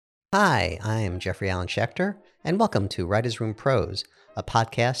Hi, I'm Jeffrey Allen Schechter, and welcome to Writers' Room Prose, a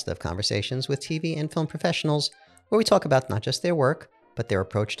podcast of conversations with TV and film professionals where we talk about not just their work, but their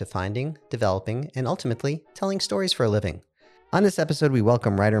approach to finding, developing, and ultimately telling stories for a living. On this episode, we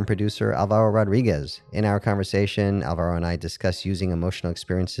welcome writer and producer Álvaro Rodríguez. In our conversation, Álvaro and I discuss using emotional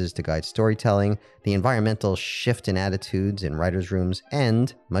experiences to guide storytelling, the environmental shift in attitudes in writers' rooms,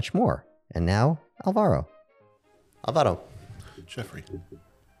 and much more. And now, Álvaro. Álvaro. Jeffrey.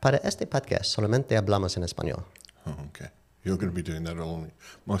 Para este podcast solamente hablamos en español. Oh, okay. You're going to be doing that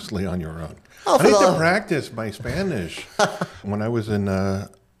mostly on your own. Oh, I need to practice my Spanish. When I was in an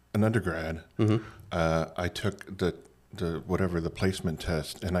undergrad, I took the placement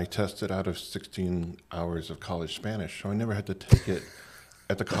test, and I tested out of 16 hours of college Spanish, so I never had to take it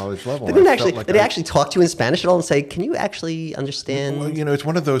at the college level. Did they actually talk to you in Spanish at all and say, can you actually understand? Well, it's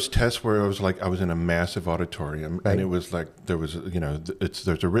one of those tests where I was in a massive auditorium, right. And it was like there's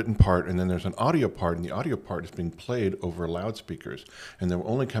a written part, and then there's an audio part, and the audio part is being played over loudspeakers, and they were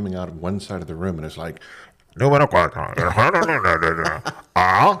only coming out of one side of the room, and it's like,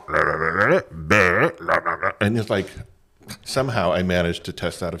 and it's like, somehow I managed to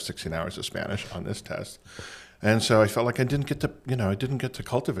test out of 16 hours of Spanish on this test. And so I felt like I didn't get to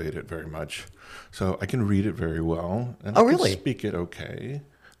cultivate it very much. So I can read it very well, and I can speak it okay,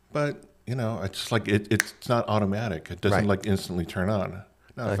 but it's like it's not automatic. It doesn't like instantly turn on.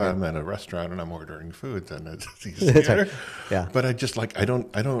 Now, if I'm at a restaurant and I'm ordering food, then it's easier. Yeah. But I just I don't.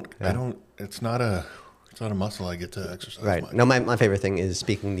 It's not a muscle I get to exercise. Right. Much. No, my favorite thing is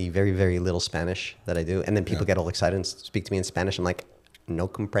speaking the very, very little Spanish that I do, and then people get all excited and speak to me in Spanish. I'm like, no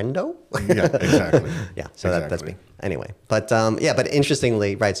comprendo. Yeah, exactly. Yeah, so that's me. Anyway, but but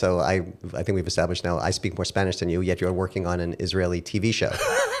interestingly, right, so I think we've established now I speak more Spanish than you, yet you're working on an Israeli TV show.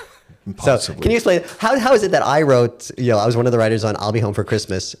 Possibly. So can you explain, how is it that I wrote, I was one of the writers on I'll Be Home for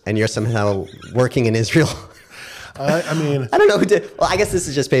Christmas, and you're somehow working in Israel? I mean, I don't know who did. Well, I guess this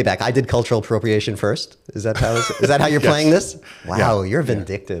is just payback. I did cultural appropriation first. Is that how you're playing this? Wow, you're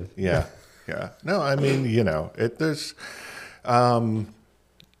vindictive. Yeah. No, I mean, there's.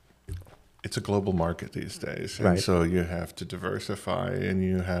 It's a global market these days, and so you have to diversify, and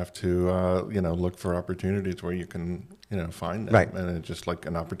you have to, look for opportunities where you can, find them. Right. And it's just like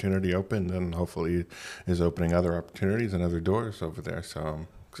an opportunity opened, and hopefully is opening other opportunities and other doors over there. So I'm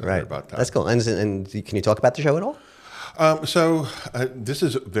excited about that. That's cool. And can you talk about the show at all? This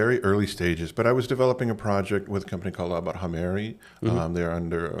is very early stages, but I was developing a project with a company called imagery. They're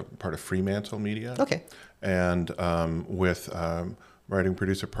under part of Fremantle Media. Okay. And with writing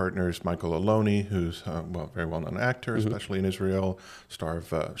producer partners Michael Aloni, who's very well-known actor, especially in Israel, star of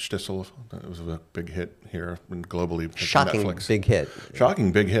Shtisel. That was a big hit here and globally. Shocking Netflix. Big hit.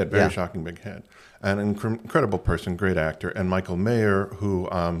 Shocking big hit, very shocking big hit. An incredible person, great actor. And Michael Mayer, who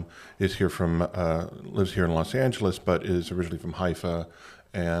is here lives here in Los Angeles, but is originally from Haifa.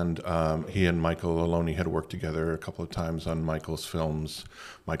 And he and Michael Aloni had worked together a couple of times on Michael's films,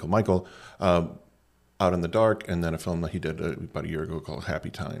 Michael, Out in the Dark, and then a film that he did about a year ago called Happy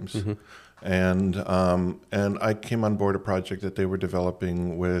Times. And I came on board a project that they were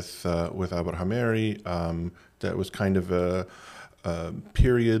developing with Álvaro Rodríguez that was kind of a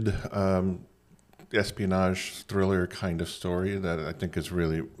period espionage thriller kind of story that I think is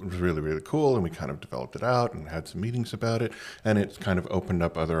really, really, really cool. And we kind of developed it out and had some meetings about it. And it's kind of opened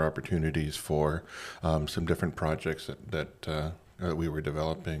up other opportunities for some different projects that we were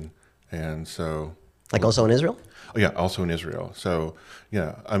developing. And so... Like also in Israel? Oh, yeah, also in Israel. So,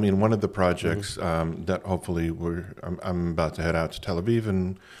 I mean, one of the projects that hopefully I'm about to head out to Tel Aviv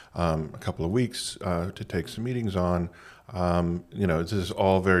in a couple of weeks to take some meetings on. This is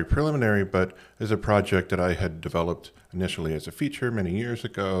all very preliminary, but is a project that I had developed initially as a feature many years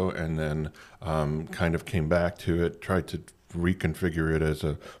ago, and then kind of came back to it, tried to reconfigure it as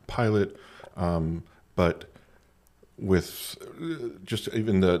a pilot, but with just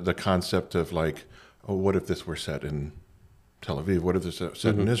even the concept of like, oh, what if this were set in Tel Aviv? What if this were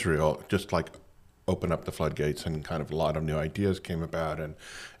set in Israel? Just like open up the floodgates, and kind of a lot of new ideas came about.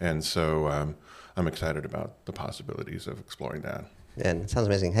 And so I'm excited about the possibilities of exploring that. And it sounds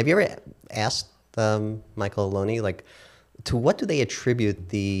amazing. Have you ever asked Michael Aloni, like, to what do they attribute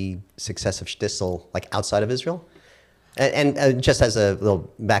the success of Shtisel, like, outside of Israel? And just as a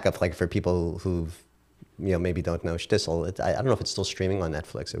little backup, like, for people who've maybe don't know Shtisel. I don't know if it's still streaming on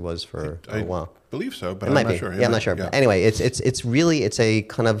Netflix. It was for a while. I believe so, but I'm not be. sure. Yeah, I'm not sure. Yeah. But anyway, it's a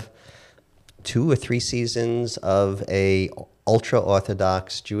kind of 2 or 3 seasons of a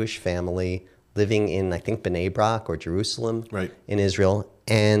ultra-Orthodox Jewish family living in, I think, Bnei Brak or Jerusalem in Israel.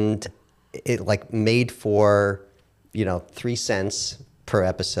 And it like made for, 3 cents per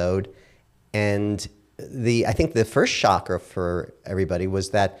episode. And I think the first shocker for everybody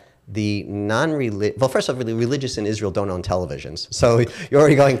was that the well, first of all, really religious in Israel don't own televisions. So you're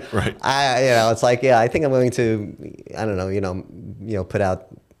already going, right. It's like, I think I'm going to, I don't know, put out,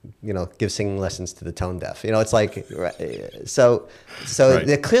 give singing lessons to the tone deaf. It's like, so Right.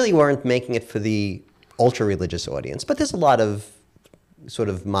 They clearly weren't making it for the ultra religious audience, but there's a lot of sort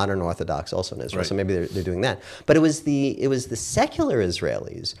of modern Orthodox also in Israel, Right. so maybe they're doing that. But it was the secular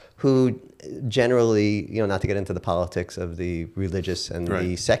Israelis who generally, not to get into the politics of the religious and Right.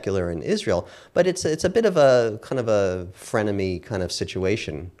 the secular in Israel, but it's a bit of a kind of a frenemy kind of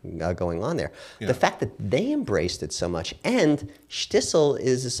situation going on there. Yeah. The fact that they embraced it so much, and shtisel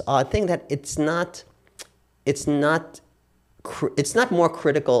is this odd thing that it's not more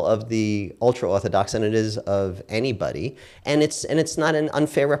critical of the ultra-Orthodox than it is of anybody, and it's not an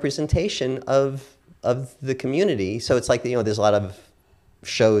unfair representation of the community. So it's like, there's a lot of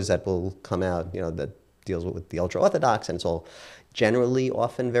shows that will come out, that deals with the ultra-Orthodox, and it's all generally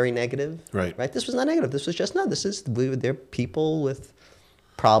often very negative. Right. Right. This was not negative. This was just, no, they're people with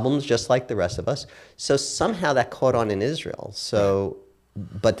problems just like the rest of us. So somehow that caught on in Israel. So,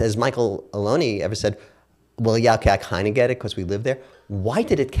 but as Michael Aloni ever said, well, yeah, okay, I kind of get it because we live there. Why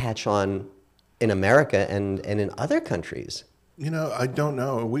did it catch on in America and in other countries? I don't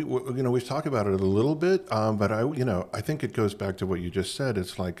know. We've talked about it a little bit, but I think it goes back to what you just said.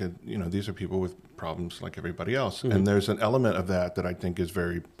 It's like, these are people with problems like everybody else. Mm-hmm. And there's an element of that I think is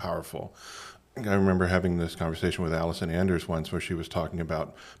very powerful. I remember having this conversation with Allison Anders once where she was talking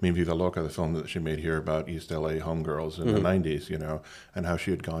about Mi Vida Loca, the film that she made here about East LA homegirls in the 90s, and how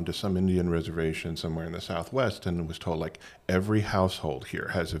she had gone to some Indian reservation somewhere in the Southwest and was told, like, every household here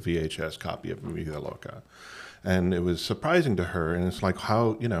has a VHS copy of Mi Vida Loca. And it was surprising to her. And it's like,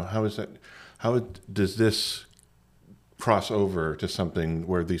 how does this cross over to something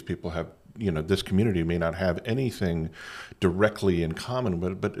where these people have, this community may not have anything directly in common,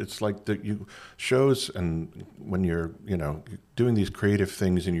 but it's like that you shows, and when you're, doing these creative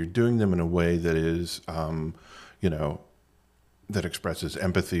things and you're doing them in a way that is, that expresses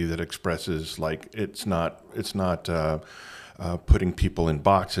empathy, that expresses, like, it's not putting people in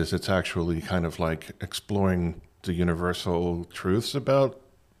boxes. It's actually kind of like exploring the universal truths about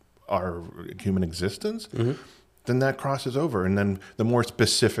our human existence. Mm-hmm. Then that crosses over. And then the more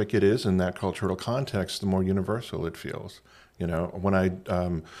specific it is in that cultural context, the more universal it feels. When I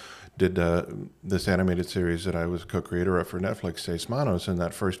did this animated series that I was co-creator of for Netflix, Seis Manos, in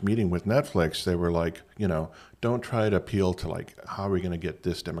that first meeting with Netflix, they were like, don't try to appeal to, like, how are we going to get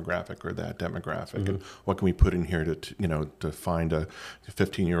this demographic or that demographic, mm-hmm. and what can we put in here to find a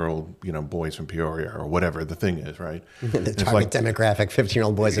 15-year-old, boys from Peoria or whatever the thing is, right? The target demographic,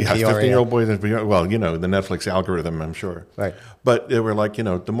 15-year-old boys in Peoria. 15-year-old boys in Peoria. Well, the Netflix algorithm, I'm sure. Right. But they were like,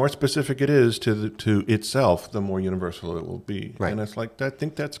 the more specific it is to itself, the more universal it will be. Right. And it's like, I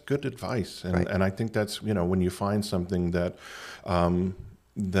think that's good advice. And, right. and I think that's, when you find something that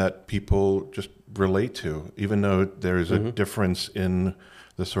that people just relate to, even though there's mm-hmm. a difference in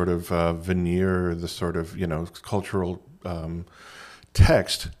the sort of veneer, the sort of, cultural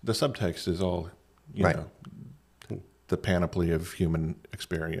text. The subtext is all, right. The panoply of human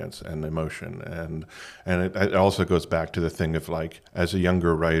experience and emotion. And it also goes back to the thing of, like, as a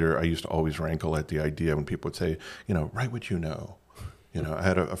younger writer, I used to always rankle at the idea when people would say, write what you know. I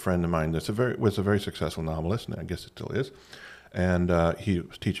had a friend of mine was a very successful novelist, and I guess it still is. And he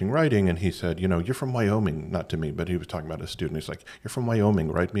was teaching writing, and he said, you're from Wyoming, not to me, but he was talking about a student. He's like, you're from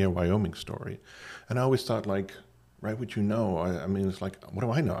Wyoming, write me a Wyoming story. And I always thought, like, write what you know. I mean, it's like, what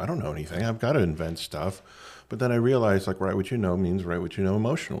do I know? I don't know anything. I've got to invent stuff. But then I realized, like, write what you know means write what you know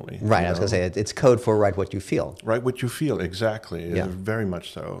emotionally. Right, I was going to say, it's code for write what you feel. Write what you feel, exactly. Yeah. Very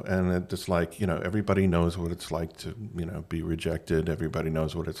much so. And it's like, everybody knows what it's like to, be rejected. Everybody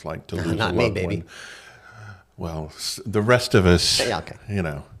knows what it's like to lose not a me, loved baby. one. Well, the rest of us, yeah, okay.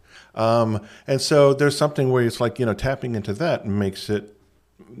 And so there's something where it's like, tapping into that makes it,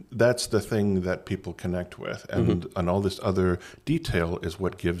 that's the thing that people connect with. And mm-hmm. and all this other detail is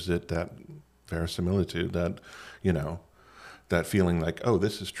what gives it that verisimilitude, that, that feeling like, oh,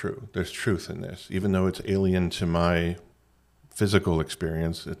 this is true. There's truth in this. Even though it's alien to my physical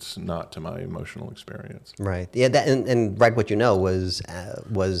experience, it's not to my emotional experience. Right. Yeah, that, and write what you know was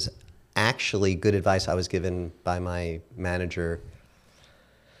actually good advice I was given by my manager,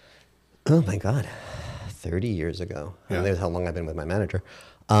 oh my God, 30 years ago. Yeah. I mean, that's how long I've been with my manager.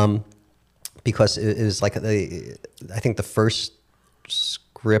 Because it was like, I think the first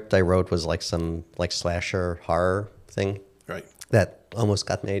script I wrote was like some like slasher horror thing. Right. That almost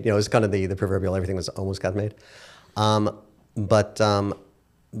got made. It was kind of the proverbial everything was almost got made. but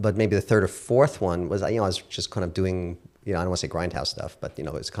maybe the third or fourth one was, I was just kind of doing, I don't want to say grindhouse stuff, but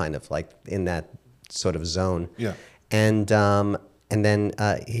it was kind of like in that sort of zone. Yeah. And then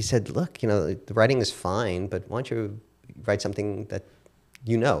he said, look, the writing is fine, but why don't you write something that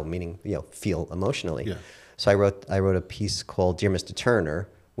meaning feel emotionally. Yeah. So I wrote a piece called Dear Mr. Turner,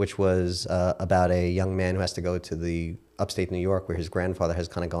 which was about a young man who has to go to the upstate New York where his grandfather has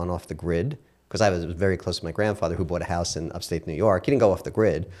kind of gone off the grid. Because I was very close to my grandfather who bought a house in upstate New York. He didn't go off the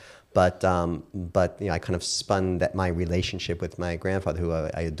grid, but I kind of spun that my relationship with my grandfather, who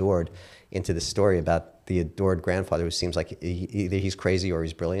I adored, into the story about the adored grandfather who seems like either he's crazy or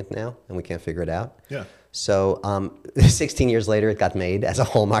he's brilliant now, and we can't figure it out. Yeah. So 16 years later, it got made as a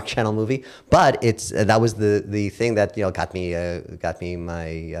Hallmark Channel movie. But that was the thing that got me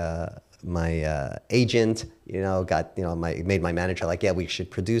my agent. Made my manager like, yeah, we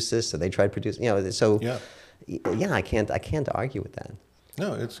should produce this. So they tried producing. So yeah, I can't argue with that.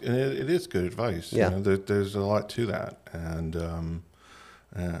 No, it is good advice. Yeah. There's a lot to that, and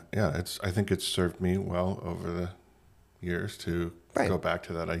I think it's served me well over the years to go back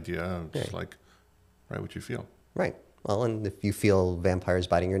to that idea of just like. Write what you feel. Right. Well, and if you feel vampires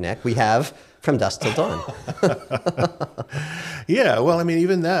biting your neck, we have From Dusk Till Dawn. Yeah. Well, I mean,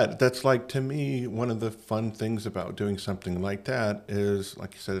 even that's like, to me, one of the fun things about doing something like that is,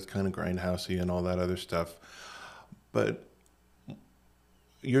 like you said, it's kind of grindhousey and all that other stuff. But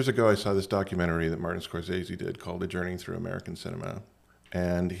years ago, I saw this documentary that Martin Scorsese did called A Journey Through American Cinema.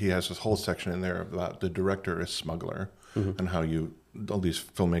 And he has this whole section in there about the director as smuggler, and how all these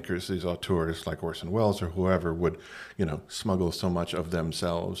filmmakers, these auteurs like Orson Welles or whoever would, smuggle so much of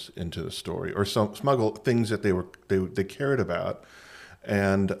themselves into the story, or smuggle things that they cared about,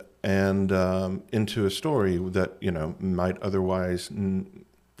 and into a story that might otherwise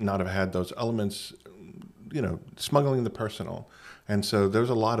not have had those elements, smuggling the personal. And so there's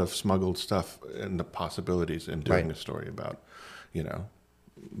a lot of smuggled stuff and the possibilities in doing a story about,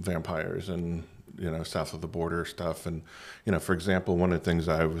 vampires and south of the border stuff. And for example, one of the things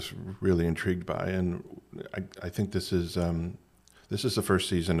I was really intrigued by, and I think this is the first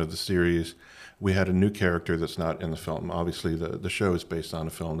season of the series, we had a new character that's not in the film. Obviously the show is based on a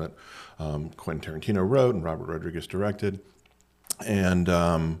film that Quentin Tarantino wrote and Robert Rodriguez directed, and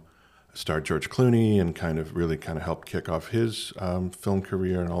starred George Clooney, and kind of helped kick off his film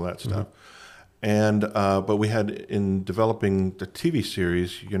career and all that stuff. And but we had, in developing the TV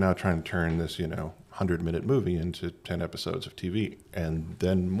series, you're now trying to turn this 100-minute movie into 10 episodes of TV and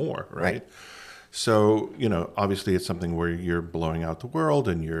then more, right? So obviously it's something where you're blowing out the world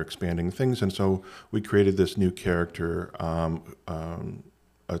and you're expanding things, and so we created this new character,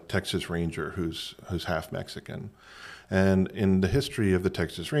 a Texas Ranger who's half Mexican. And in the history of the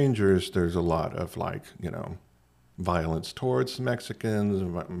Texas Rangers, there's a lot of violence towards Mexicans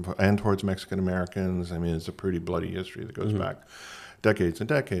and towards Mexican Americans. I mean, it's a pretty bloody history that goes back decades and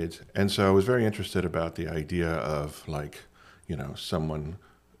decades. And so I was very interested about the idea of someone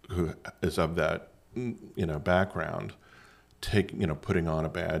who is of that, background, putting on a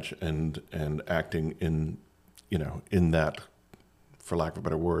badge and acting in that, for lack of a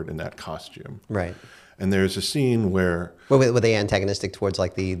better word, in that costume. Right. And there's a scene where... Were they antagonistic towards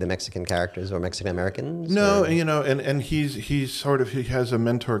the Mexican characters or Mexican Americans? No, and he has a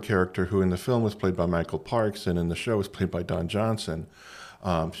mentor character who in the film was played by Michael Parks, and in the show was played by Don Johnson,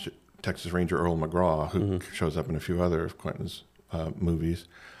 Texas Ranger Earl McGraw, who shows up in a few other of Quentin's movies.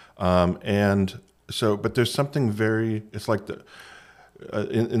 And so, but there's something it's like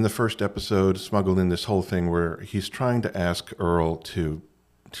in the first episode, smuggled in this whole thing where he's trying to ask Earl to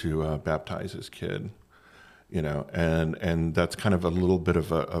baptize his kid. And that's kind of a little bit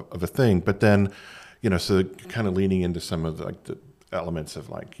of a thing. But then, so kind of leaning into some of the elements of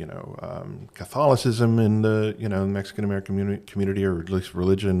Catholicism in the, Mexican American community, or at least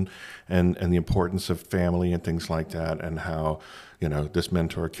religion, and the importance of family and things like that, and how, this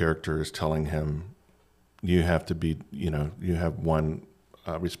mentor character is telling him, you have to be, you have one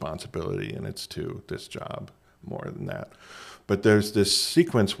responsibility, and it's to this job more than that. But there's this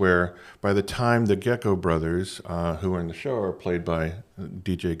sequence where by the time the Gecko brothers, who are in the show, are played by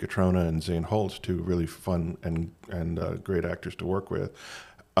DJ Gatrona and Zane Holtz, two really fun and great actors to work with,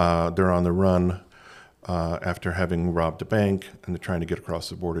 they're on the run after having robbed a bank, and they're trying to get across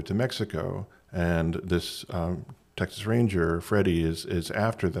the border to Mexico. And this Texas Ranger, Freddie, is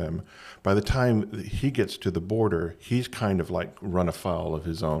after them. By the time he gets to the border, he's kind of run afoul of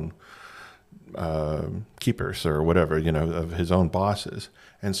his own keepers or whatever, of his own bosses.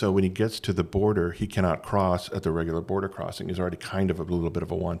 And so when he gets to the border, he cannot cross at the regular border crossing. He's already kind of a little bit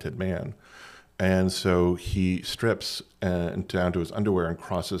of a wanted man. And so he strips down to his underwear and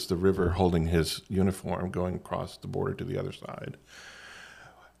crosses the river holding his uniform, going across the border to the other side.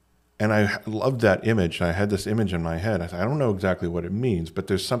 And I loved that image. I had this image in my head. I don't know exactly what it means, but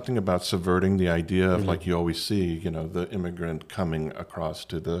there's something about subverting the idea of, like you always see, the immigrant coming across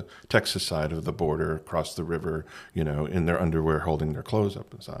to the Texas side of the border, across the river, in their underwear, holding their clothes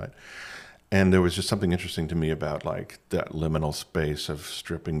up inside. And there was just something interesting to me about like that liminal space of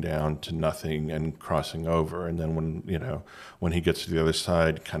stripping down to nothing and crossing over. And then when he gets to the other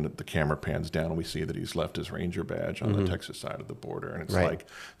side, kind of the camera pans down and we see that he's left his Ranger badge on the Texas side of the border. And it's like,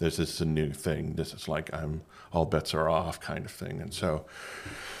 this is a new thing. This is like, all bets are off kind of thing. And so,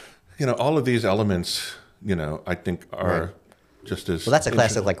 all of these elements, I think are just as well. That's a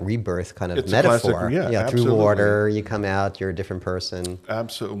classic like rebirth kind of it's metaphor. A classic, through water, you come out, you're a different person.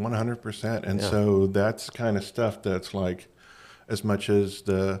 Absolutely, 100%. And so that's kind of stuff that's like, as much as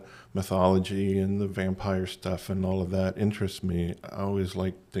the mythology and the vampire stuff and all of that interests me, I always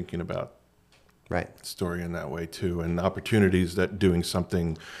like thinking about story in that way too, and opportunities that doing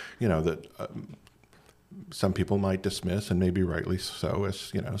something, that some people might dismiss, and maybe rightly so, as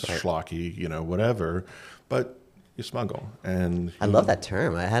schlocky, whatever, but you smuggle. And I love that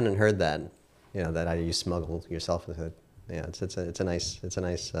term. I hadn't heard that. That you smuggle yourself with it. Yeah, it's a nice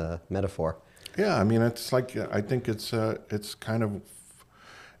metaphor. Yeah, I mean, it's like, I think it's kind of,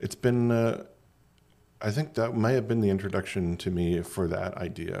 it's been, I think that may have been the introduction to me for that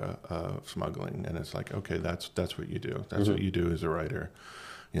idea of smuggling. And it's like, okay, that's what you do. That's what you do as a writer,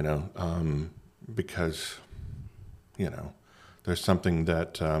 because, there's something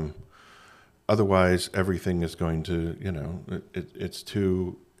that, otherwise everything is going to, it's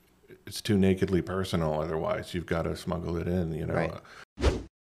too nakedly personal. Otherwise you've got to smuggle it in, Right.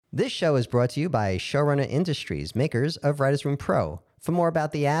 This show is brought to you by Showrunner Industries, makers of Writers Room Pro. For more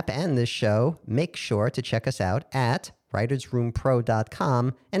about the app and this show, make sure to check us out at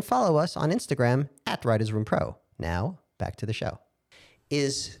writersroompro.com and follow us on Instagram at writersroompro. Now, back to the show.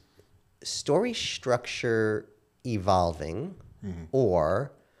 Is story structure evolving,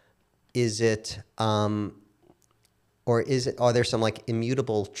 or is it, are there some like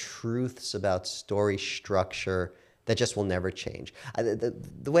immutable truths about story structure that just will never change?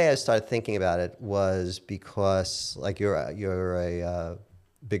 The way I started thinking about it was because like you're a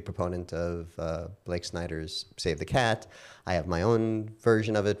big proponent of Blake Snyder's Save the Cat. I have my own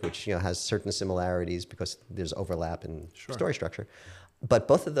version of it, which has certain similarities because there's overlap in story structure. But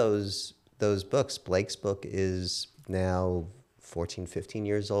both of those books, Blake's book is now 14, 15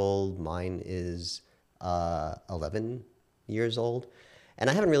 years old. Mine is 11 years old. And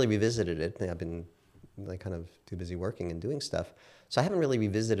I haven't really revisited it. I've been like kind of too busy working and doing stuff. So I haven't really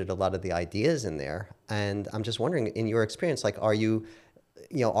revisited a lot of the ideas in there. And I'm just wondering, in your experience, like, are you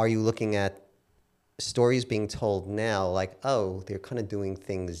looking at stories being told now, like, oh, they're kind of doing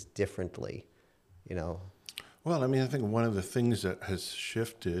things differently, Well, I mean, I think one of the things that has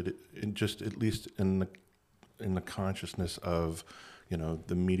shifted, at least in the consciousness of,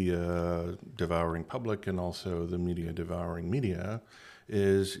 the media devouring public and also the media devouring media,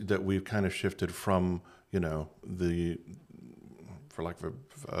 is that we've kind of shifted from, for lack of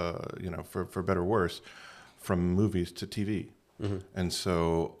for better or worse, from movies to TV. And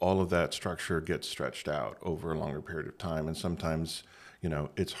so all of that structure gets stretched out over a longer period of time. And sometimes,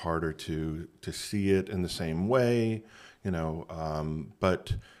 it's harder to see it in the same way,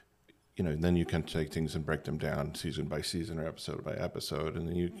 but, then you can take things and break them down season by season or episode by episode. And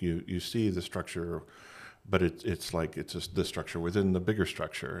then you see the structure, but it's like it's just the structure within the bigger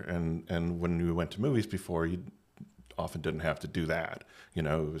structure. And when you went to movies before, you often didn't have to do that. It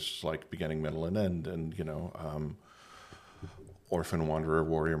was like beginning, middle, and end, and orphan, wanderer,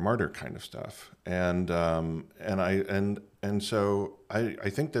 warrior, martyr kind of stuff. And so I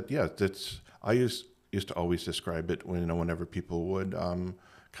think that that's, I used to always describe it whenever people would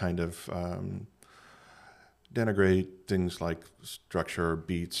kind of denigrate things like structure or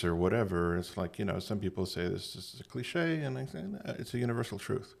beats or whatever. It's like, some people say this is a cliche, and I say it's a universal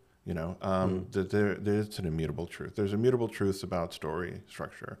truth. That there's an immutable truth. There's immutable truths about story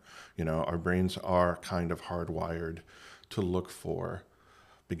structure. Our brains are kind of hardwired to look for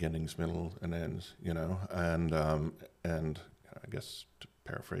beginnings, middle, and ends. And I guess to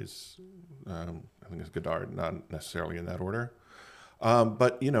paraphrase, I think it's Godard, not necessarily in that order.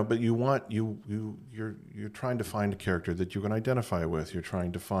 But you're trying to find a character that you can identify with. You're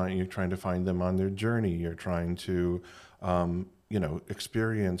trying to find them on their journey. You're trying to,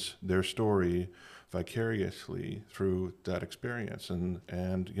 experience their story vicariously through that experience. And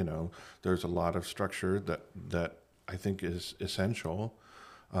there's a lot of structure that I think is essential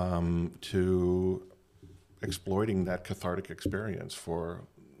to exploiting that cathartic experience for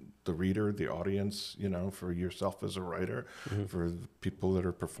the reader, the audience, for yourself as a writer, for the people that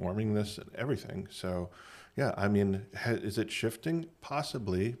are performing this and everything. So, yeah, I mean, is it shifting?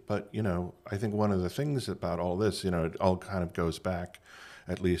 Possibly, but, I think one of the things about all this, it all kind of goes back,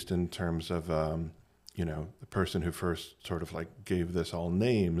 at least in terms of, the person who first sort of like gave this all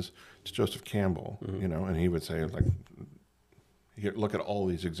names to Joseph Campbell, and he would say like, here, look at all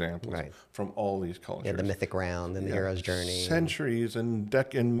these examples from all these cultures. Yeah, the mythic round and the hero's journey. Centuries and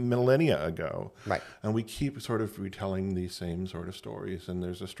millennia ago. Right. And we keep sort of retelling these same sort of stories, and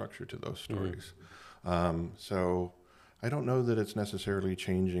there's a structure to those stories. So I don't know that it's necessarily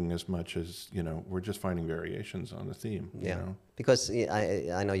changing as much as, we're just finding variations on the theme. Yeah, because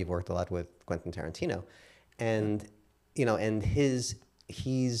I know you've worked a lot with Quentin Tarantino, and, and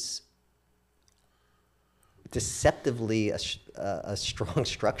he's deceptively a strong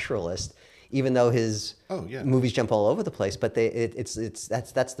structuralist, even though his movies jump all over the place. But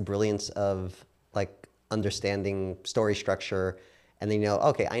that's the brilliance of like understanding story structure, and then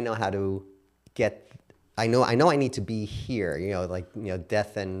okay, I know how to get. I know I need to be here.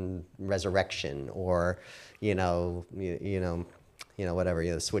 Death and resurrection, or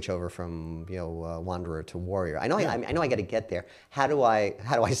whatever. Switch over from wanderer to warrior. I know I got to get there. How do I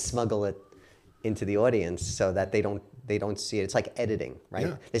smuggle it into the audience so that they don't see it? It's like editing, right?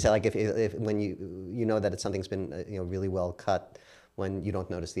 Yeah. They say like if when you know that something's been really well cut when you don't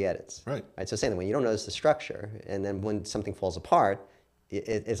notice the edits, right? So same thing, when you don't notice the structure, and then when something falls apart,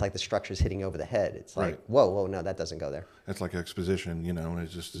 it's like the structure's hitting over the head. It's like whoa, no, that doesn't go there. It's like exposition, and it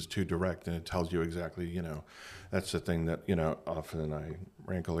just is too direct, and it tells you exactly, that's the thing that often I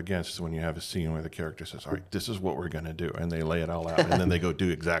rankle against, when you have a scene where the character says, all right, this is what we're going to do, and they lay it all out, and then they go do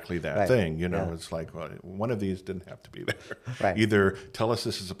exactly that thing. It's like, well, one of these didn't have to be there. Either tell us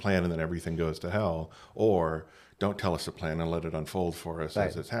this is a plan and then everything goes to hell, or don't tell us a plan and let it unfold for us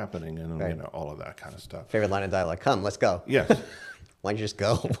as it's happening, and all of that kind of stuff. Favorite line of dialogue: "Come, let's go." Yes. Why don't you just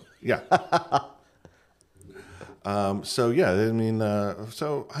go? Yeah. So yeah, I mean,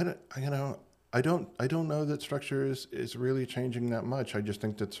 so I don't know that structure is really changing that much. I just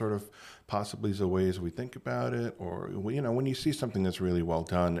think that sort of possibly the ways we think about it, or when you see something that's really well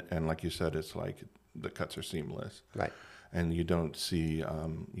done, and like you said, it's like the cuts are seamless, right? And you don't see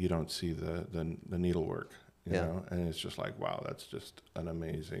the needlework, you know, and it's just like, wow, that's just an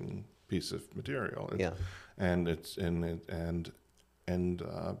amazing piece of material.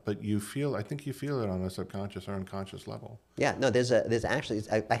 But I think you feel it on a subconscious or unconscious level. Yeah, no, there's actually,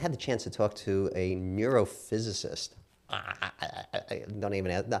 I had the chance to talk to a neurophysicist. I don't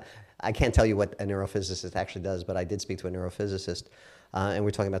even ask, no, I can't tell you what a neurophysicist actually does, but I did speak to a neurophysicist, and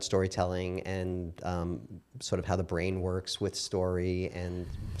we're talking about storytelling and sort of how the brain works with story and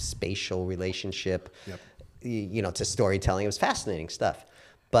spatial relationship, to storytelling. It was fascinating stuff.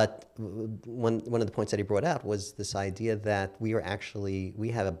 But one of the points that he brought out was this idea that we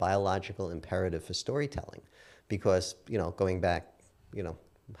have a biological imperative for storytelling, because going back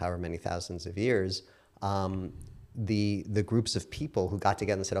however many thousands of years, the groups of people who got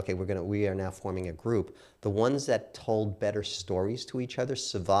together and said, okay, we are now forming a group. The ones that told better stories to each other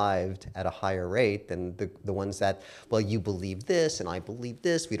survived at a higher rate than the ones that, well, you believe this and I believe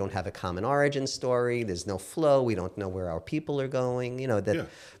this. We don't have a common origin story. There's no flow. We don't know where our people are going.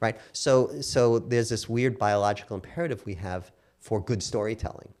 Right? So there's this weird biological imperative we have for good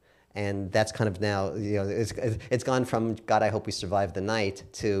storytelling. And that's kind of now, it's gone from, God, I hope we survive the night,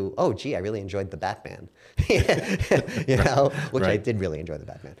 to, oh, gee, I really enjoyed the Batman, which I did really enjoy the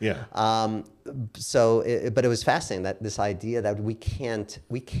Batman. Yeah. But it was fascinating, that this idea that we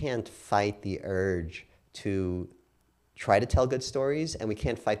can't fight the urge to try to tell good stories, and we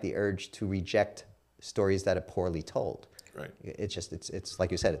can't fight the urge to reject stories that are poorly told. Right. It's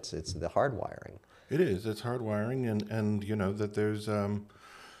like you said, it's the hardwiring. It is. It's hardwiring, and that there's.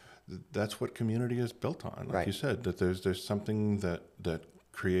 That's what community is built on, like you said. That there's something that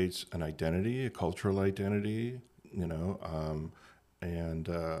creates an identity, a cultural identity, and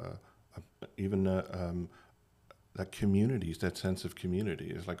even that communities, that sense of community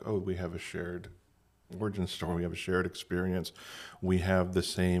is like, oh, we have a shared origin story, we have a shared experience, we have the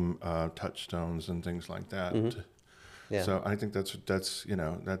same touchstones and things like that. Mm-hmm. Yeah. So I think that's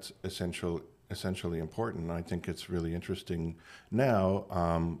essentially important. And I think it's really interesting now,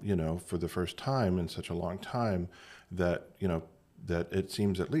 for the first time in such a long time, that that it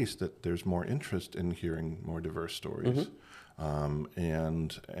seems at least that there's more interest in hearing more diverse stories, mm-hmm.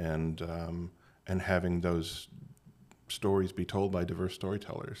 and having those stories be told by diverse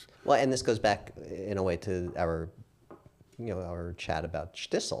storytellers. Well, and this goes back in a way to our our chat about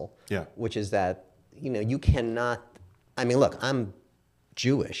Shtisel, Yeah. which is that, you cannot, I mean, look, I'm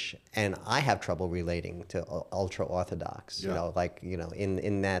Jewish and I have trouble relating to ultra Orthodox, Yeah.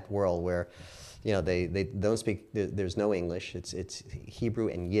 in that world where, they don't speak, there's no English, it's Hebrew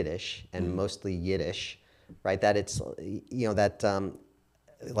and Yiddish, and mostly Yiddish, right? That it's,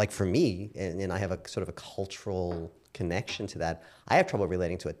 like for me, and I have a sort of a cultural connection to that, I have trouble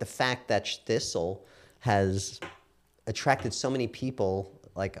relating to it. The fact that Shtisel has attracted so many people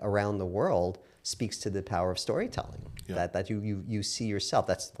like around the world speaks to the power of storytelling. Yeah. That you see yourself.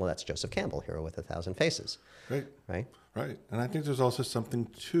 That's Joseph Campbell, Hero with a Thousand Faces. Right. Right. Right. And I think there's also something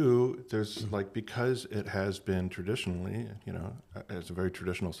too, there's like, because it has been traditionally, as a very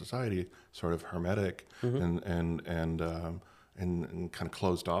traditional society, sort of hermetic and kind of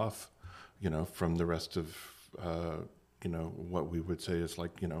closed off, from the rest of, what we would say is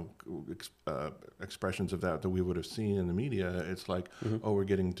like, expressions of that we would have seen in the media. It's like, oh, we're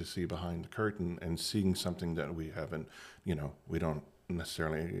getting to see behind the curtain and seeing something that we haven't, we don't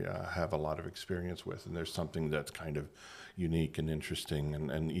necessarily have a lot of experience with. And there's something that's kind of unique and interesting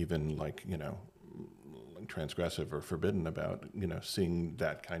and even like, transgressive or forbidden about, seeing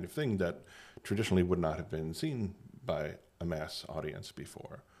that kind of thing that traditionally would not have been seen by a mass audience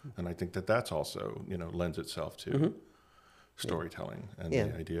before. And I think that that's also, lends itself to storytelling and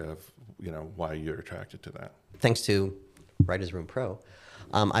the idea of, why you're attracted to that. Thanks to Writers Room Pro,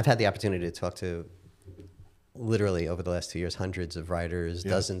 I've had the opportunity to talk to literally over the last 2 years, hundreds of writers,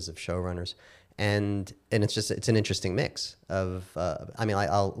 dozens of showrunners. And it's an interesting mix of,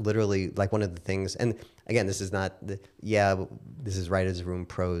 I'll literally, like one of the things, and again, this is not, this is Writers Room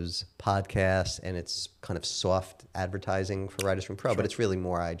Pro's podcast, and it's kind of soft advertising for Writers Room Pro, but it's really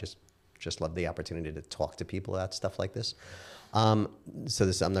more, I just love the opportunity to talk to people about stuff like this. I'm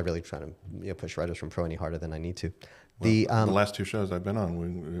not really trying to push Writers Room Pro any harder than I need to. Well, the last 2 shows I've been on,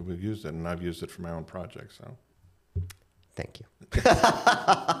 we've used it, and I've used it for my own projects, so. Thank you.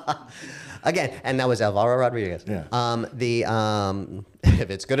 Again, and that was Álvaro Rodríguez. Yeah. If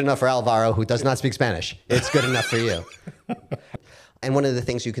it's good enough for Álvaro, who does not speak Spanish, it's good enough for you. And one of the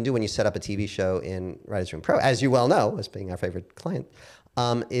things you can do when you set up a TV show in Writers Room Pro, as you well know, as being our favorite client,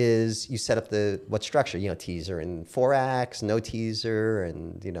 is you set up what structure, teaser in 4 acts, no teaser,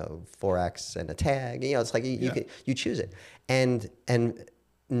 and 4 acts and a tag. It's like you choose it, and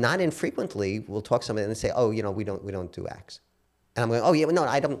not infrequently we'll talk to somebody and they say, oh, we don't do acts, and I'm going, oh yeah, no,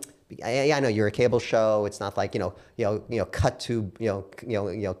 I don't. I know you're a cable show. It's not like cut to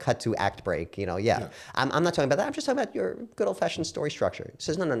act break. I'm not talking about that. I'm just talking about your good old fashioned story structure. He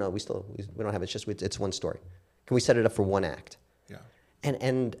says, no, we don't have it. It's one story. Can we set it up for 1 act? Yeah.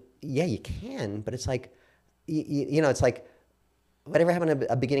 And yeah, you can, but it's like, it's like, whatever happened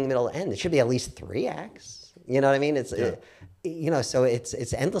to a beginning, middle, end? It should be at least 3 acts. You know what I mean? It's, so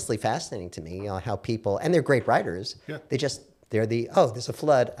it's endlessly fascinating to me, how people, and they're great writers. Yeah. They're there's a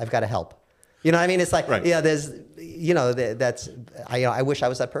flood, I've got to help. You know what I mean? It's like, there's, that's, I wish I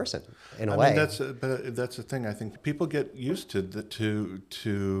was that person in a way. That's the thing. I think people get used to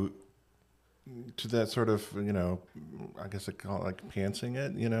that sort of, I guess I call it like pantsing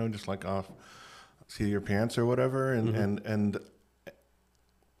it, just like off, see your pants or whatever. And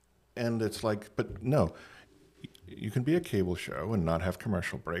it's like, but no, you can be a cable show and not have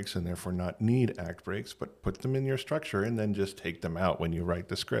commercial breaks and therefore not need act breaks, but put them in your structure and then just take them out when you write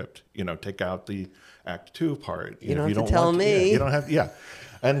the script. Take out the act 2 part. You don't have to tell me. You don't have,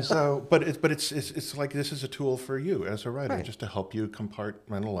 And so, but it's like, this is a tool for you as a writer, just to help you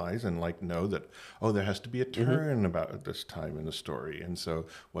compartmentalize and like know that, oh, there has to be a turn about this time in the story. And so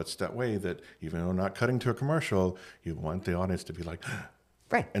what's that way that even though not cutting to a commercial, you want the audience to be like,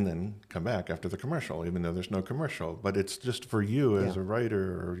 right, and then come back after the commercial, even though there's no commercial. But it's just for you as a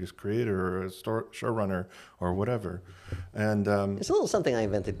writer or as creator or a showrunner or whatever. And it's a little something I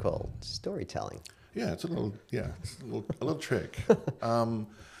invented called storytelling. Yeah, it's a little trick.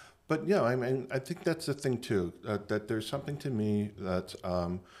 But I think that's the thing too. That there's something to me that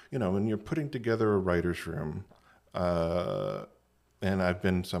when you're putting together a writer's room. And I've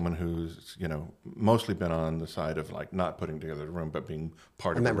been someone who's, mostly been on the side of like not putting together the room, but being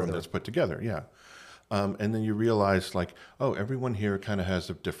part of the room that's put together. Yeah. And then you realize like, oh, everyone here kind of has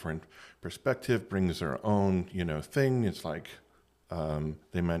a different perspective, brings their own, thing. It's like,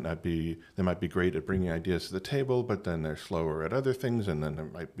 they might be great at bringing ideas to the table, but then they're slower at other things. And then they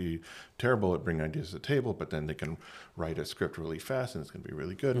might be terrible at bringing ideas to the table, but then they can write a script really fast and it's going to be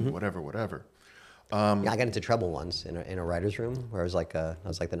really good and whatever. I got into trouble once in a writer's room where I was like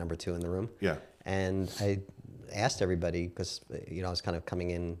the number 2 in the room. Yeah. And I asked everybody, because I was kind of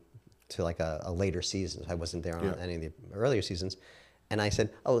coming in to like a later season. I wasn't there on any of the earlier seasons. And I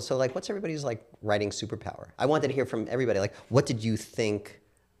said, oh, so like, what's everybody's like writing superpower? I wanted to hear from everybody. Like, what did you think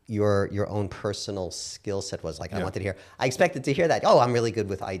your own personal skill set was like? I wanted to hear. I expected to hear that. Oh, I'm really good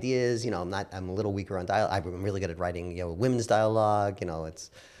with ideas. You know, I'm a little weaker on dialogue. I'm really good at writing, you know, women's dialogue. You know,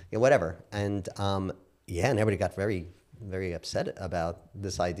 it's, you know, whatever. And and everybody got very, very upset about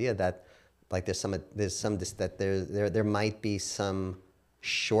this idea that like there might be some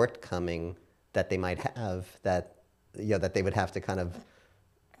shortcoming that they might have that, you know, that they would have to kind of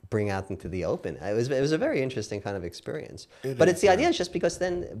bring out into the open. It was a very interesting kind of experience. It's the idea is just because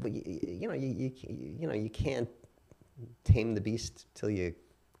then you can't tame the beast till you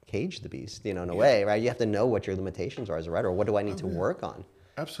cage the beast, you know, in a way, right? You have to know what your limitations are as a writer. Or what do I need to work on?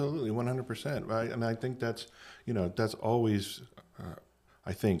 Absolutely, 100%. Right, and I think that's, you know, that's always,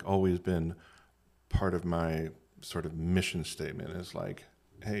 I think, always been part of my sort of mission statement is like,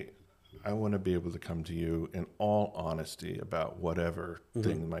 hey, I want to be able to come to you in all honesty about whatever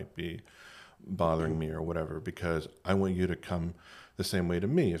thing might be bothering me or whatever, because I want you to come the same way to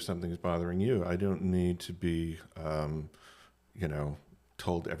me. If something's bothering you, I don't need to be, you know,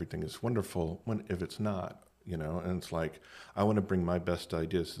 told everything is wonderful if it's not, you know. And it's like, I want to bring my best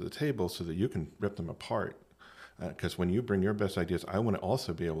ideas to the table so that you can rip them apart. Because when you bring your best ideas, I want to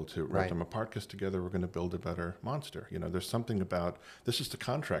also be able to rip them apart, because together we're going to build a better monster. You know, there's something about, this is the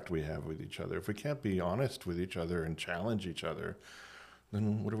contract we have with each other. If we can't be honest with each other and challenge each other,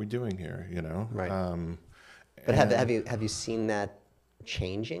 then what are we doing here, you know? Right. But have you seen that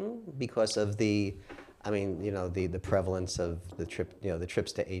changing because of the, I mean, you know, the prevalence of the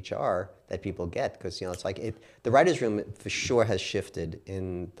trips to HR that people get? Because, you know, it's like the writer's room for sure has shifted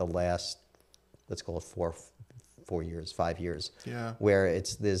in the last, let's call it 4 years, 5 years, where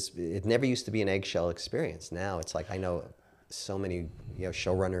it never used to be an eggshell experience. Now it's like, I know so many, you know,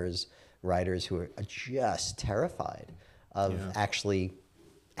 showrunners, writers who are just terrified of actually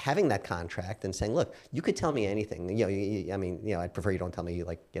having that contract and saying, look, you could tell me anything. You know, I mean, you know, I'd prefer you don't tell me,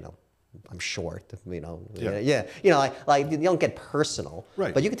 like, you know, I'm short, you know, you know, like you don't get personal,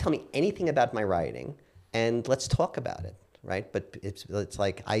 but you can tell me anything about my writing and let's talk about it. Right, but it's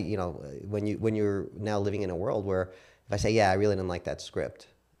like you know, when you're now living in a world where if I say, yeah, I really didn't like that script,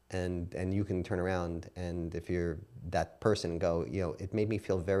 and you can turn around and if you're that person and go, you know, it made me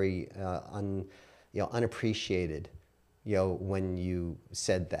feel very unappreciated, you know, when you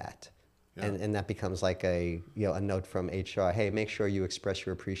said that, and that becomes like a note from HR, hey, make sure you express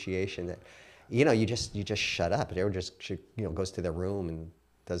your appreciation. That, you know, you just shut up. Everyone just goes to their room and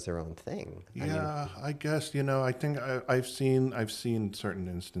does their own thing. I guess, you know, I think I've seen certain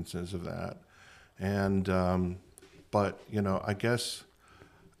instances of that, and but, you know, I guess,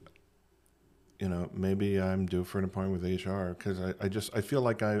 you know, maybe I'm due for an appointment with HR, because I feel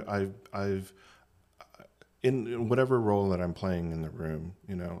like I've in whatever role that I'm playing in the room,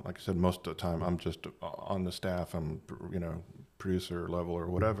 you know, like I said, most of the time I'm just on the staff, I'm, you know, producer level or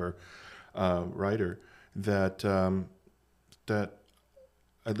whatever, writer, that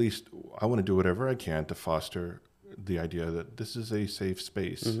at least I want to do whatever I can to foster the idea that this is a safe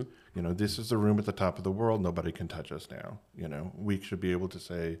space. You know, this is the room at the top of the world. Nobody can touch us now. You know, we should be able to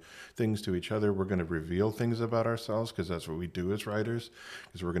say things to each other. We're going to reveal things about ourselves, because that's what we do as writers,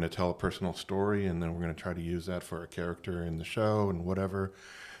 is we're going to tell a personal story, and then we're going to try to use that for a character in the show and whatever.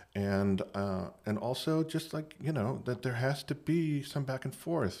 And also just like, you know, that there has to be some back and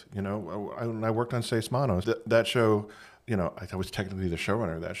forth. You know, I worked on Seis Manos. That show, you know, I was technically the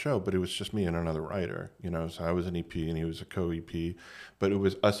showrunner of that show, but it was just me and another writer, you know, so I was an EP and he was a co-EP, but it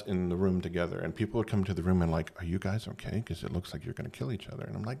was us in the room together, and people would come to the room and like, are you guys okay? Because it looks like you're going to kill each other.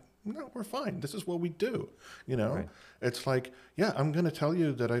 And I'm like, no, we're fine. This is what we do. You know, It's like, yeah, I'm going to tell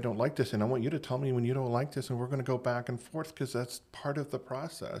you that I don't like this, and I want you to tell me when you don't like this, and we're going to go back and forth, because that's part of the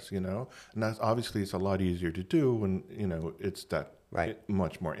process, you know, and that's obviously, it's a lot easier to do when, you know, it's that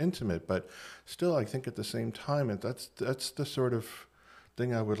much more intimate, but still, I think at the same time, that's the sort of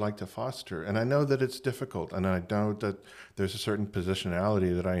thing I would like to foster. And I know that it's difficult, and I know that there's a certain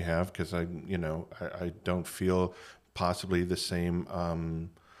positionality that I have, because I don't feel possibly the same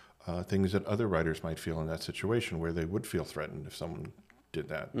things that other writers might feel in that situation, where they would feel threatened if someone did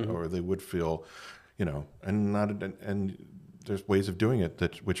that, or they would feel, you know, and there's ways of doing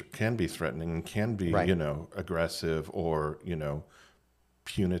it which can be threatening and can be, you know, aggressive or, you know,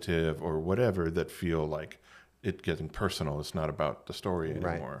 punitive or whatever, that feel like it getting personal. It's not about the story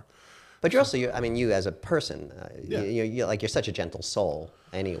anymore. But you're also, you as a person, you're such a gentle soul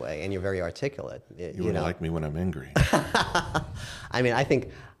anyway, and you're very articulate. You wouldn't like me when I'm angry. I mean, I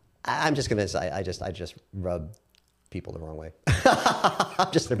think, I'm just going to say, I just rub people the wrong way.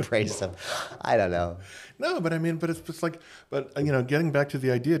 Just embrace them. I don't know. No, but I mean, but it's like, but you know, getting back to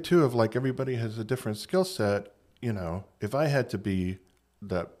the idea too of like everybody has a different skill set. You know, if I had to be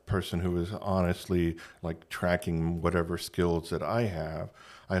that person who is honestly like tracking whatever skills that I have,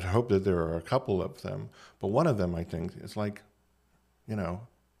 I'd hope that there are a couple of them. But one of them, I think, is like, you know,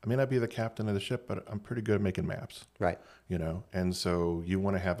 I may not be the captain of the ship, but I'm pretty good at making maps. Right. You know, and so you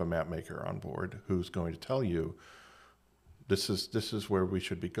want to have a map maker on board who's going to tell you, this is where we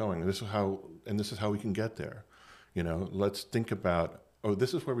should be going. This is how we can get there. You know, let's think about, oh,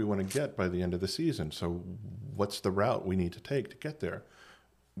 this is where we want to get by the end of the season. So what's the route we need to take to get there?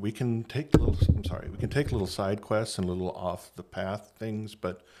 We can take little side quests and little off the path things,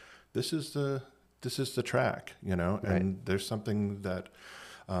 but this is the track, you know, and right. There's something that,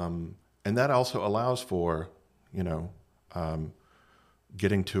 and that also allows for, you know,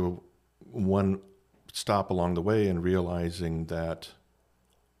 getting to one stop along the way and realizing that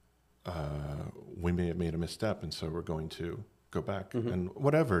we may have made a misstep, and so we're going to go back and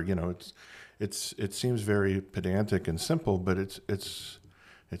whatever, you know, it seems very pedantic and simple, but it's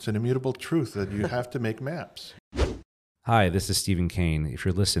an immutable truth that you have to make maps. Hi, this is Stephen Kane. If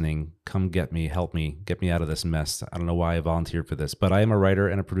you're listening, come get me, help me, get me out of this mess. I don't know why I volunteered for this, but I am a writer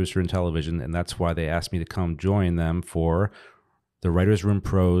and a producer in television, and that's why they asked me to come join them for the Writers Room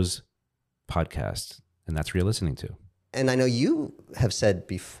Pros podcast, and that's what you're listening to. And I know you have said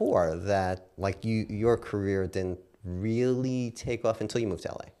before that like your career didn't really take off until you moved to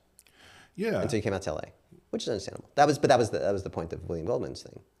LA. Yeah. Until you came out to LA, which is understandable. That was the point of William Goldman's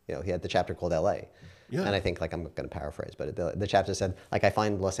thing. You know, he had the chapter called LA. Yeah. And I think, like, I'm going to paraphrase, but the chapter said, like, I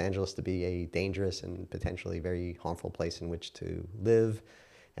find Los Angeles to be a dangerous and potentially very harmful place in which to live.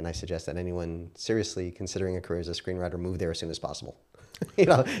 And I suggest that anyone seriously considering a career as a screenwriter move there as soon as possible. you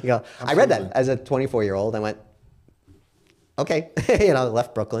know, I read that as a 24-year-old. I went, okay,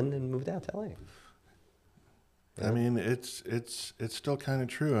 left Brooklyn and moved out to LA. I mean, it's still kind of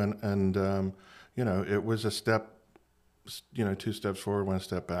true. And it was a step, 2 steps forward, 1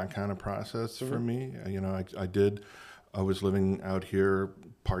 step back kind of process for me. I was living out here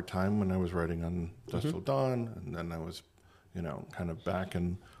part-time when I was writing on Dusk Till Dawn, and then I was, kind of back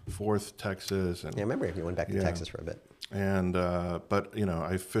and forth Texas. And, yeah, I remember you went back to Texas for a bit. And, but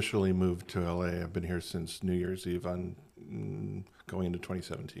I officially moved to LA. I've been here since New Year's Eve on going into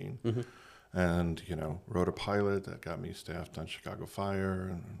 2017. And, wrote a pilot that got me staffed on Chicago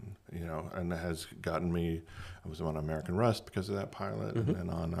Fire, and has gotten me, I was on American Rust because of that pilot, and then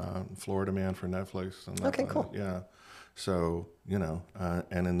on Florida Man for Netflix. And okay, cool. Yeah. So,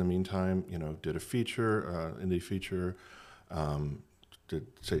 and in the meantime, did a feature, indie feature, did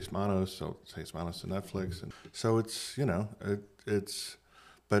Seis Manos, so Seis Manos to Netflix. And so it's,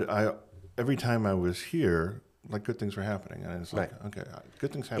 but every time I was here, like good things were happening, and it's like, okay,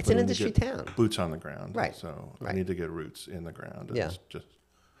 good things happen. It's an industry town. Boots on the ground, right? So I need to get roots in the ground and just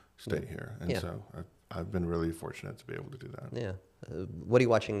stay here. And so I've been really fortunate to be able to do that. Yeah. What are you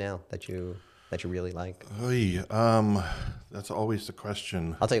watching now that you really like? That's always the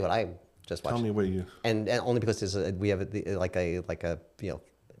question. I'll tell you what I just watched. Tell me what you. And only because we have a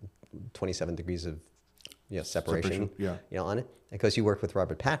 27 degrees of separation. Yeah. On it, because you worked with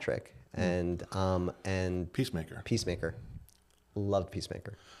Robert Patrick. And Peacemaker. Loved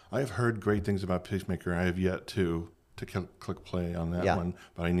Peacemaker. I have heard great things about Peacemaker. I have yet to click play on that one,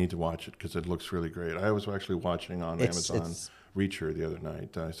 but I need to watch it because it looks really great. I was actually watching on Amazon Reacher the other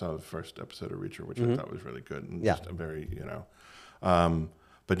night. I saw the first episode of Reacher, which I thought was really good and just a very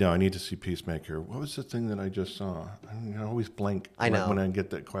but no, I need to see Peacemaker. What was the thing that I just saw? I always blank when I get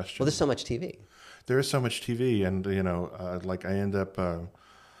that question. Well, there's so much TV. There is so much TV, and like I end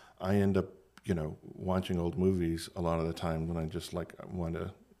up watching old movies a lot of the time when I just like want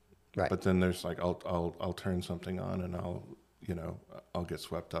to. Right. But then there's like I'll turn something on and I'll get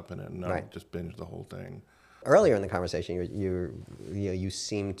swept up in it and I'll just binge the whole thing. Earlier in the conversation, you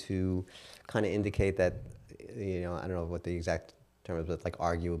seem to kind of indicate that I don't know what the exact term is, but like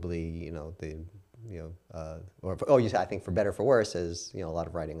arguably I think for better or for worse is a lot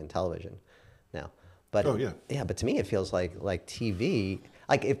of writing in television now. But but to me it feels like TV,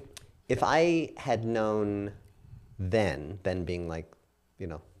 like if I had known then being like,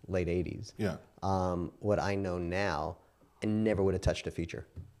 late 80s, what I know now, I never would have touched a feature.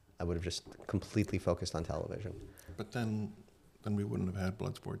 I would have just completely focused on television. But then we wouldn't have had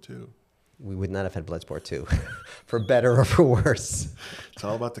Bloodsport 2. We would not have had Bloodsport 2, for better or for worse. It's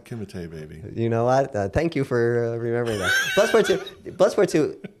all about the Kimite, baby. You know what? Thank you for remembering that. Bloodsport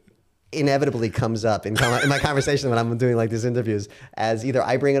 2, inevitably comes up in my conversation when I'm doing like these interviews as either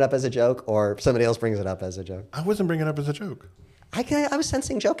I bring it up as a joke or somebody else brings it up as a joke. I wasn't bringing it up as a joke. I was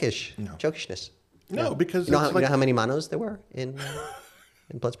sensing jokishness. No, Yeah. because you know how many manos there were in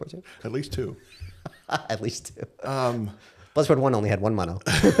Bloodsport 2? At least 2. At least 2. Bloodsport 1 only had 1 mano.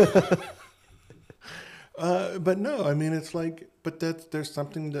 But no, I mean, it's like, but there's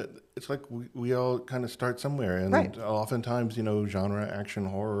something that it's like we all kind of start somewhere, and right. Oftentimes, genre action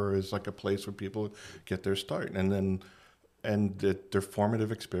horror is like a place where people get their start, and they're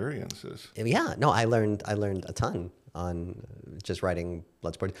formative experiences. Yeah, no, I learned a ton on just writing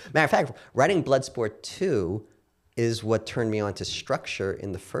Bloodsport. Matter of fact, writing Bloodsport 2 is what turned me on to structure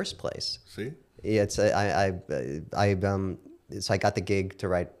in the first place. See? Yeah, it's so I got the gig to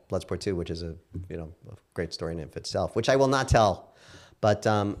write Bloodsport 2, which is a great story in and of itself, which I will not tell. But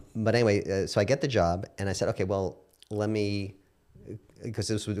anyway, so I get the job, and I said, okay, well, let me, because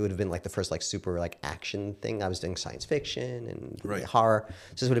this would have been like the first like super like action thing. I was doing science fiction and horror,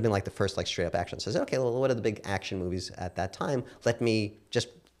 so this would have been like the first like straight up action. So I said, okay, well, what are the big action movies at that time? Let me just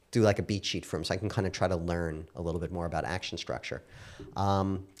do like a beat sheet for them, so I can kind of try to learn a little bit more about action structure.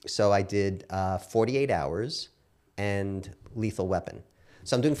 So I did 48 Hours and Lethal Weapon.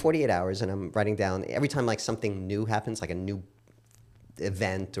 So I'm doing 48 Hours, and I'm writing down every time like something new happens, like a new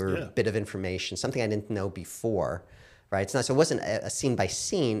event or a bit of information, something I didn't know before, right? It's not, so it wasn't a scene by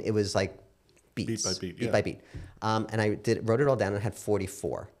scene, it was like beats. Beat by beat. And I wrote it all down, and I had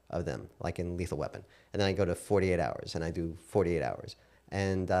 44 of them, like in Lethal Weapon. And then I go to 48 Hours, and I do 48 Hours.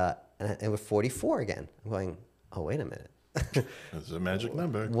 And with 44 again, I'm going, oh, wait a minute. That's a magic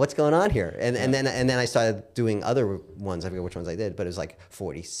number. What's going on here? And then I started doing other ones. I forget which ones I did, but it was like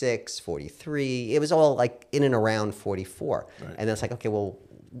 46, 43. It was all like in and around 44. Right. And then it's like, okay, well,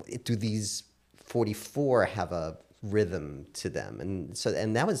 do these 44 have a rhythm to them?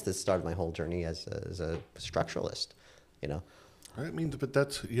 And that was the start of my whole journey as a structuralist, I mean, but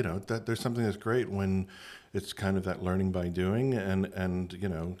that's, that there's something that's great when it's kind of that learning by doing and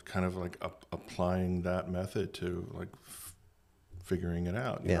kind of like applying that method to like figuring it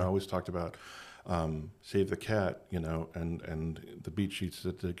out. I always talked about Save the Cat, and the beat sheets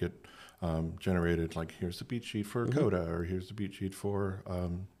that get generated, like here's the beat sheet for Coda, or here's the beat sheet for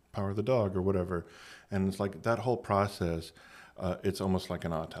Power of the Dog or whatever. And it's like that whole process, it's almost like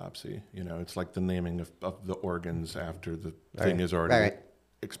an autopsy. It's like the naming of the organs after the thing is already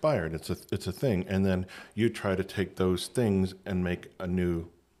expired. It's a thing. And then you try to take those things and make a new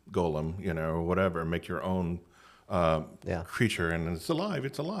golem, or whatever, make your own creature, and it's alive.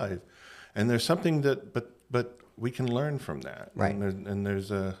 And there's something that, but we can learn from that. Right. And there's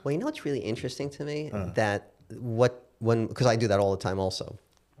a... Well, what's really interesting to me, because I do that all the time also.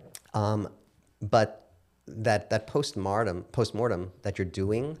 But that post-mortem that you're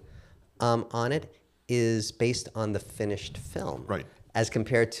doing on it is based on the finished film. Right. As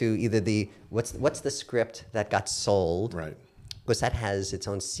compared to either what's the script that got sold. Right. Because that has its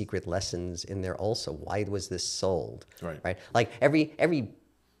own secret lessons in there also. Why was this sold? Right. Like every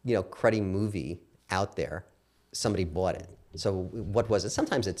cruddy movie out there, somebody bought it. So what was it?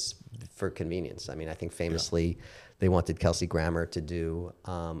 Sometimes it's for convenience. I mean, I think famously they wanted Kelsey Grammer to do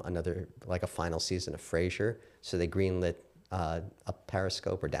another, like a final season of Frasier. So they greenlit Up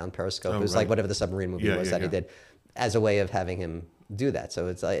Periscope or Down Periscope. It was like whatever the submarine movie was that he did, as a way of having him do that. So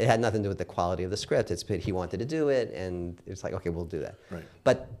it's it had nothing to do with the quality of the script. He wanted to do it, and it's like, okay, we'll do that. Right.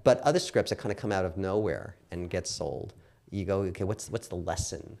 But other scripts that kind of come out of nowhere and get sold, you go, okay, what's the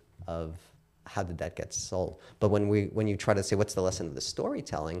lesson of how did that get sold? But when you try to say what's the lesson of the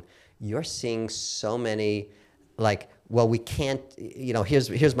storytelling, you're seeing so many, like, well, we can't, here's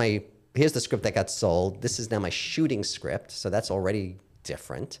the script that got sold. This is now my shooting script, so that's already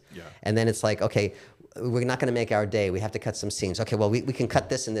different. Yeah. And then it's like, okay, we're not going to make our day. We have to cut some scenes. Okay, well, we can cut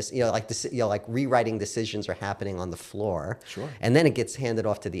this and this. Like rewriting decisions are happening on the floor. Sure. And then it gets handed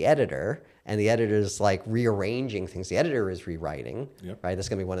off to the editor, and the editor's like rearranging things. The editor is rewriting. Yep. Right. That's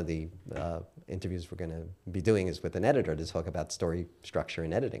going to be one of the interviews we're going to be doing is with an editor to talk about story structure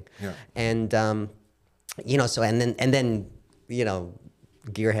and editing. Yeah. And so and then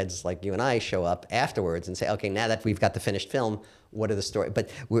gearheads like you and I show up afterwards and say, okay, now that we've got the finished film, what are the story? But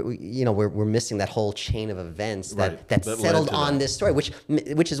we're missing that whole chain of events that settled on this story,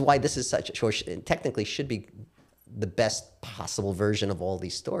 which is why this is technically should be the best possible version of all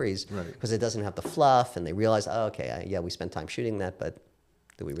these stories, because it doesn't have the fluff, and they realize, oh, okay, we spent time shooting that, but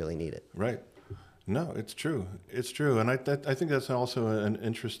do we really need it? Right. No, it's true. It's true. And I think that's also an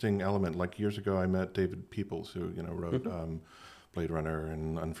interesting element. Like years ago, I met David Peoples, who wrote Blade Runner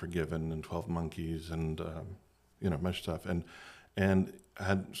and Unforgiven and 12 Monkeys and much stuff. And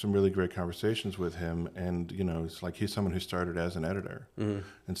had some really great conversations with him, and it's like he's someone who started as an editor,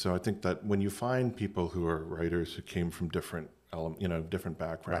 and so I think that when you find people who are writers who came from different different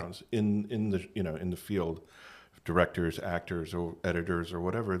backgrounds in the field, directors, actors, or editors, or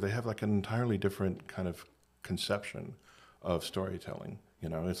whatever, they have like an entirely different kind of conception of storytelling.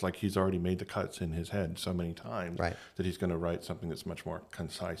 It's like he's already made the cuts in his head so many times that he's going to write something that's much more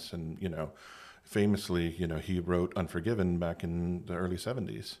concise. And, famously, he wrote Unforgiven back in the early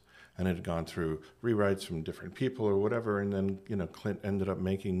 70s, and it had gone through rewrites from different people or whatever. And then, Clint ended up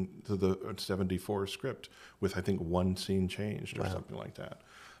making the 74 script with, I think, one scene changed or something like that.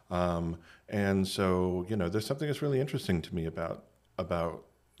 And so, there's something that's really interesting to me about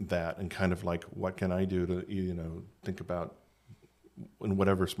that, and kind of like, what can I do to, think about in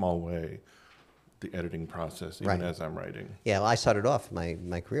whatever small way the editing process, even as I'm writing. Yeah, well, I started off, my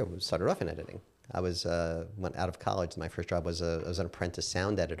career started off in editing. I was, went out of college, my first job was as an apprentice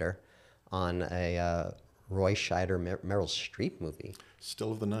sound editor on a Roy Scheider, Meryl Streep movie.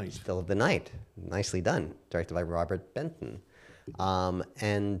 Still of the Night. Still of the Night. Nicely done. Directed by Robert Benton.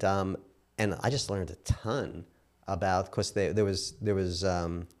 And I just learned a ton about, of course, there was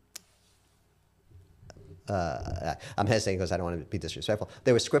I'm hesitating because I don't want to be disrespectful.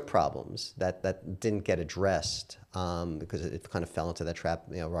 There were script problems that didn't get addressed because it kind of fell into that trap.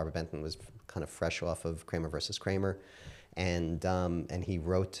 Robert Benton was kind of fresh off of Kramer versus Kramer, and he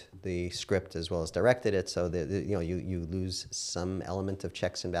wrote the script as well as directed it. So you lose some element of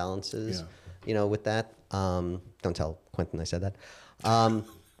checks and balances. With that. Don't tell Quentin I said that.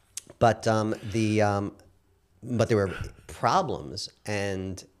 But there were problems,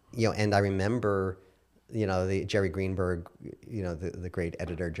 and I remember. The Jerry Greenberg, the great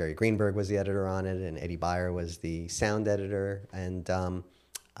editor Jerry Greenberg was the editor on it, and Eddie Beyer was the sound editor, and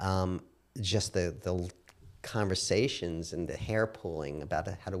just the conversations and the hair pulling about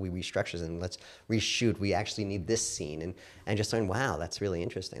how do we restructure this, and let's reshoot. We actually need this scene, and just saying, wow, that's really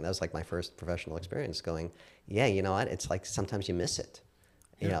interesting. That was like my first professional experience. Going, yeah, you know what? It's like sometimes you miss it.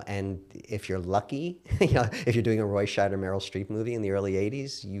 And if you're lucky, if you're doing a Roy Scheider, Meryl Streep movie in the early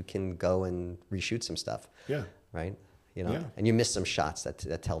 80s, you can go and reshoot some stuff. Yeah. Right? And you miss some shots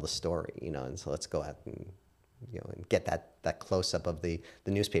that tell the story, and so let's go out and, and get that close-up of the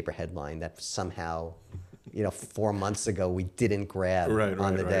newspaper headline that somehow, 4 months ago we didn't grab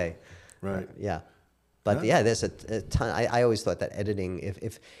on the day. Right. Yeah. But there's a ton. I always thought that editing,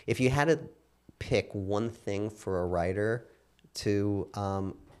 if you had to pick one thing for a writer to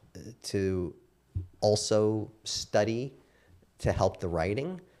also study to help the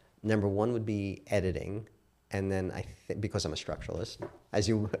writing, number one would be editing, and then because I'm a structuralist, as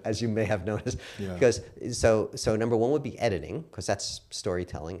you may have noticed, because so number one would be editing, because that's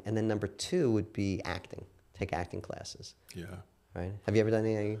storytelling, and then number two would be acting. Take acting classes. Yeah. Right. Have you ever done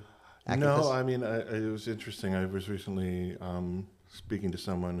any acting classes? No, I mean it was interesting. I was recently speaking to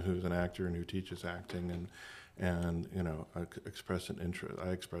someone who's an actor and who teaches acting, and I expressed an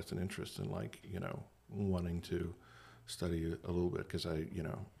interest in wanting to study a little bit, because I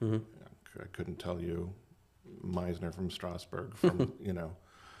couldn't tell you Meisner from Strasbourg from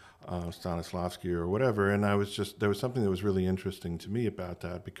Stanislavski or whatever, and there was something that was really interesting to me about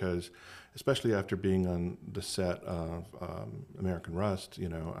that, because especially after being on the set of American Rust,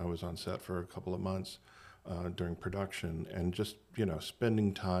 I was on set for a couple of months during production, and just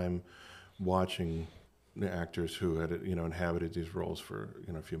spending time watching the actors who had inhabited these roles for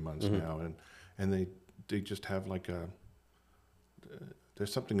a few months now, and they just have like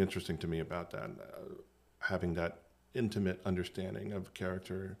there's something interesting to me about that, having that intimate understanding of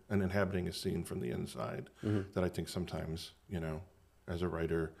character and inhabiting a scene from the inside, that I think sometimes as a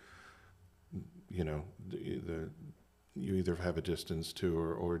writer you either have a distance to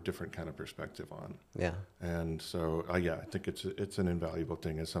or a different kind of perspective on. Yeah. And so I think it's an invaluable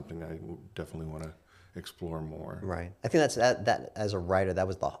thing. It's something I definitely want to explore more. Right. I think that as a writer, that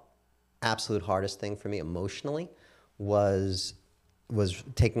was the absolute hardest thing for me emotionally, was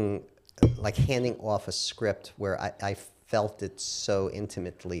taking, like, handing off a script where I felt it so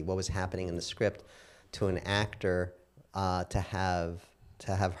intimately, what was happening in the script, to an actor, to have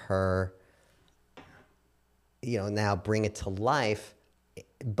her now bring it to life,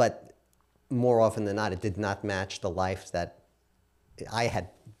 but more often than not, it did not match the life that I had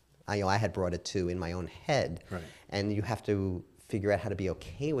brought it to in my own head. Right. And you have to figure out how to be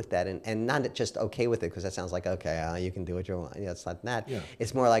okay with that, and not just okay with it, because that sounds like, okay, you can do what you want. It's not that. Yeah.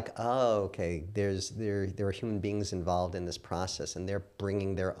 It's more like, okay, there are human beings involved in this process, and they're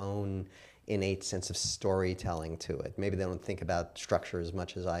bringing their own innate sense of storytelling to it. Maybe they don't think about structure as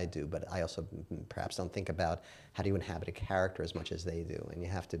much as I do, but I also perhaps don't think about how do you inhabit a character as much as they do. And you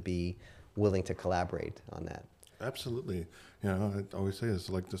have to be willing to collaborate on that. Absolutely. You know, I always say it's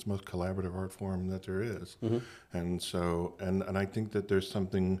like this most collaborative art form that there is. And so, and I think that there's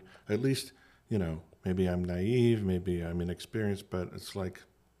something, at least, you know, maybe I'm naive, maybe I'm inexperienced, but it's like,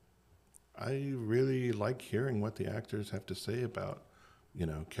 I really like hearing what the actors have to say about, you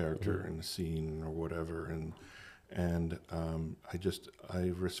know, character and the scene or whatever. And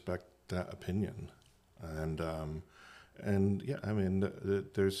I respect that opinion. And yeah, I mean,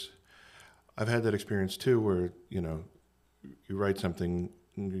 I've had that experience too, where, you know, you write something,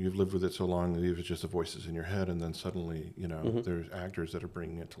 you've lived with it so long, that it's just the voices in your head, and then suddenly, you know, there's actors that are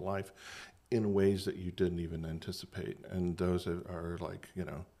bringing it to life in ways that you didn't even anticipate. And those are like, you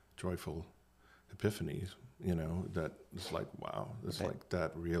know, joyful epiphanies, you know, that it's like, wow, it's like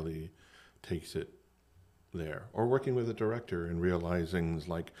that really takes it there. Or working with a director and realizing,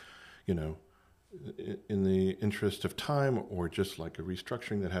 like, you know, in the interest of time, or just like a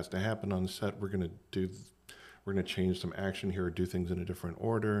restructuring that has to happen on the set, we're going to change some action here or do things in a different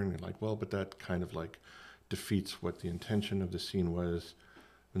order. And you're like, well, but that kind of like defeats what the intention of the scene was.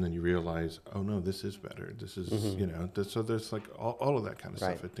 And then you realize, oh no, this is better. This is, you know, so there's like all of that kind of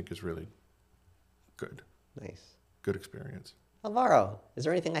stuff I think is really good. Nice. Good experience. Álvaro, is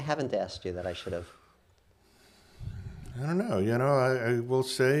there anything I haven't asked you that I should have? I don't know. You know, I will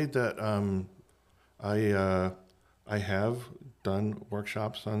say that I have done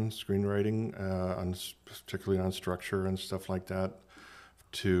workshops on screenwriting, particularly on structure and stuff like that.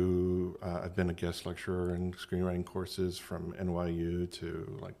 I've been a guest lecturer in screenwriting courses from NYU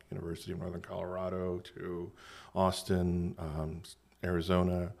to like University of Northern Colorado to Austin,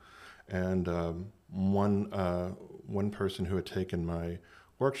 Arizona, and one person who had taken my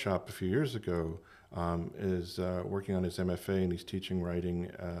workshop a few years ago is working on his MFA, and he's teaching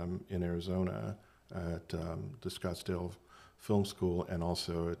writing in Arizona at the Scottsdale Film School and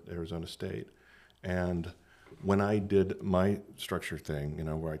also at Arizona State. And when I did my structure thing, you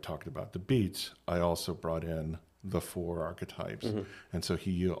know, where I talked about the beats, I also brought in the 4 archetypes. And so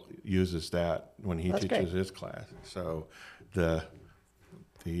he uses that when he teaches his class. So the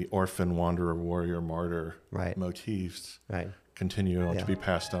orphan, wanderer, warrior, martyr motifs continue to be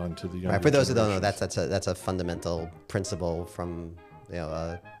passed on to the younger For those who don't know, generations. that's a fundamental principle from, you know,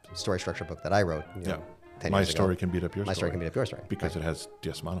 a story structure book that I wrote. You know, 10 My years story ago. can beat up your story. My story can beat up your story. Because it has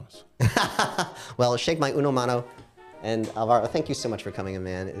 10 manos. Well, shake my uno mano. And Álvaro, thank you so much for coming in,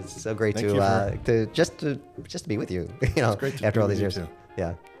 man. It's so great to just be with you. You know, great to after be all with these you years. too.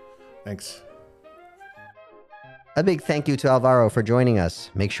 Yeah. Thanks. A big thank you to Álvaro for joining us.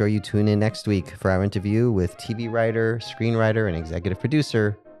 Make sure you tune in next week for our interview with TV writer, screenwriter, and executive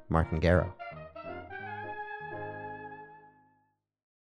producer Martin Guerra.